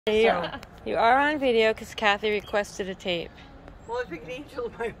You are on video because Kathy requested a tape. Well, I think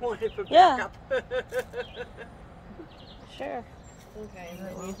Angel might want it for backup. Sure.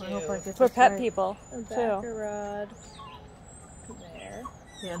 Okay. For pet people, too. too. There.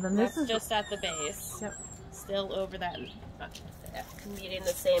 Yeah, and then That's just at the base. Yep. Still over that, meeting the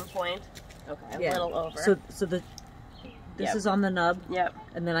same point. Okay, a little over. So this is on the nub. Yep.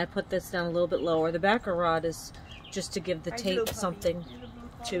 And then I put this down a little bit lower. The backer rod is just to give the tape something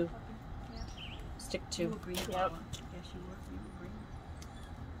to stick to. Yep.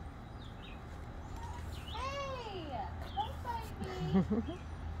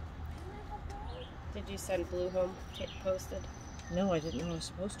 Did you send Blue home posted? No, I didn't know I was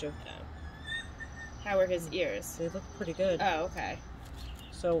supposed to. How are his ears? They look pretty good. Oh, okay.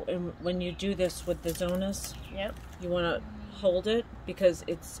 So when you do this with the Zonus, yep, you want to hold it because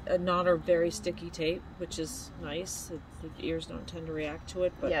it's not a very sticky tape, which is nice. The ears don't tend to react to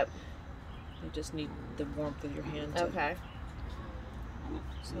it, but yep, you just need the warmth of your hand. Okay.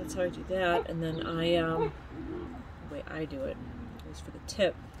 So that's how I do that, and then the way I do it is for the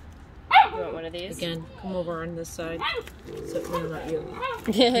tip. You want one of these? Again, come over on this side. So no, not you.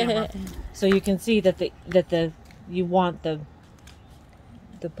 Camera. So you can see that you want the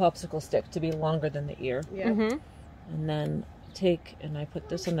popsicle stick to be longer than the ear. Yeah. And then and I put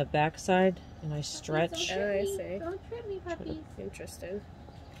this on the back side and I stretch. Oh, I see. Don't trip me, puppy. Interesting.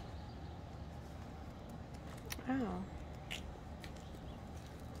 Oh.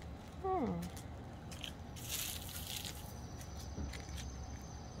 Hmm.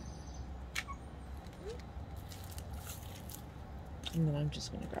 And then I'm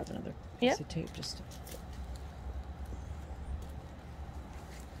just going to grab another piece of tape just to...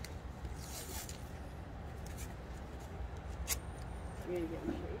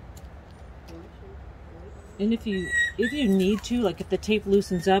 And if you need to, like if the tape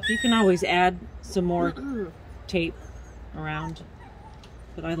loosens up, you can always add some more tape around.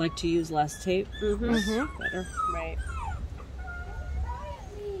 But I like to use less tape. Better. Right.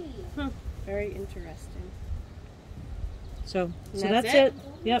 Very interesting. So that's it.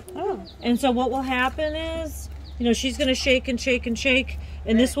 Yep. Oh. And so what will happen is, she's going to shake and shake and shake,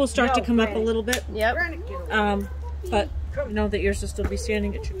 and this will start to come up a little bit. Yep. But the ears will still be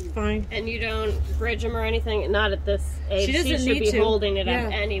standing. It should be fine. And you don't bridge them or anything. Not at this age. She doesn't should need be to. Holding it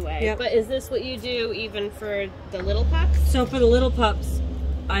up anyway. Yep. But is this what you do even for the little pups? So for the little pups,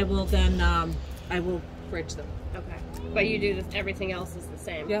 I will then I will bridge them. Okay. But you do this. Everything else is the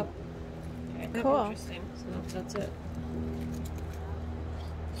same. Yep. Okay. Cool. Interesting. So that's it.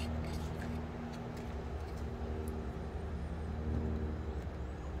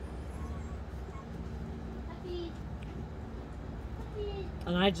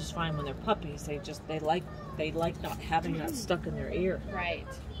 And I just find when they're puppies, they like not having that stuck in their ear. Right.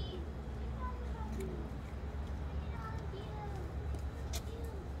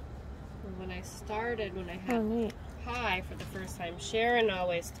 When I started, when I had Pie for the first time, Sharon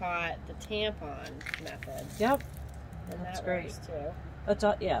always taught the tampon method. Yep. And that's that great. works too. That's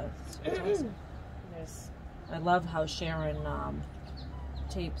it's awesome. I love how Sharon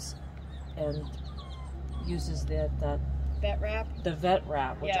tapes and uses that vet wrap? The vet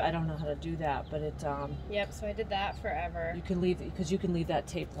wrap, which I don't know how to do that, but it Yep, so I did that forever. You can leave that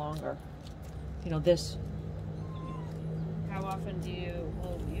tape longer. This. How often do you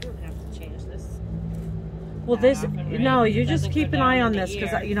you don't have to change this. Well, no, you just keep an eye on this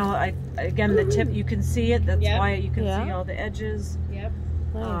because again the tip, you can see it. That's why you can see all the edges. Yep.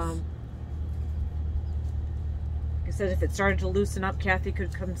 Nice. Like I said, if it started to loosen up, Kathy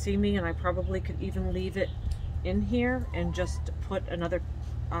could come see me, and I probably could even leave it in here and just put another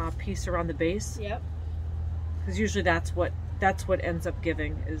piece around the base. Yep. Because usually that's what ends up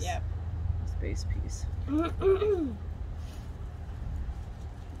giving is this base piece.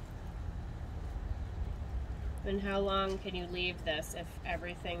 And how long can you leave this if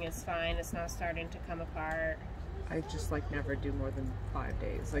everything is fine? It's not starting to come apart. I just never do more than 5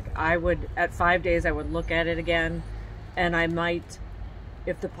 days. At 5 days I would look at it again, and I might,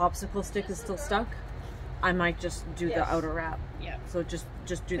 if the popsicle stick is still stuck, I might just do the outer wrap. Yeah. So just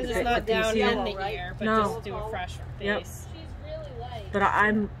do the. It's not down in the ear, but no. just do a fresh base. Yep. She's really light. But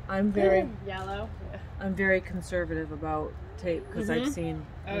I'm very yellow. I'm very conservative about tape because I've seen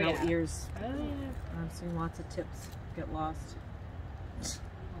ears. Oh yeah. I've seen lots of tips get lost.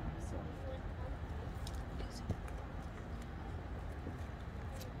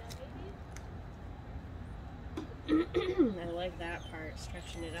 I like that part,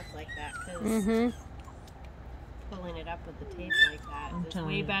 stretching it up like that, because pulling it up with the tape like that is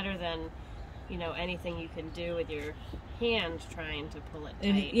way better than you know, anything you can do with your hand trying to pull it tight.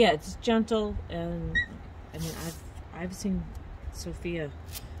 And yeah, it's gentle, and I mean, I've seen Sophia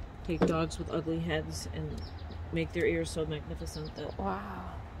take dogs with ugly heads and make their ears so magnificent that Wow.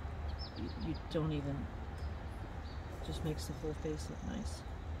 you don't even, just makes the whole face look nice.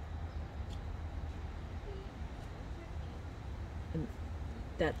 And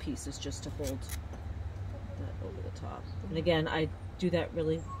that piece is just to hold that over the top. And again, I do that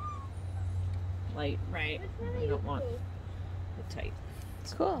really light. Right. You don't want it tight.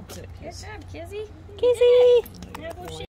 Cool. Good Good job, Kizzy. Kizzy! Yeah, well, she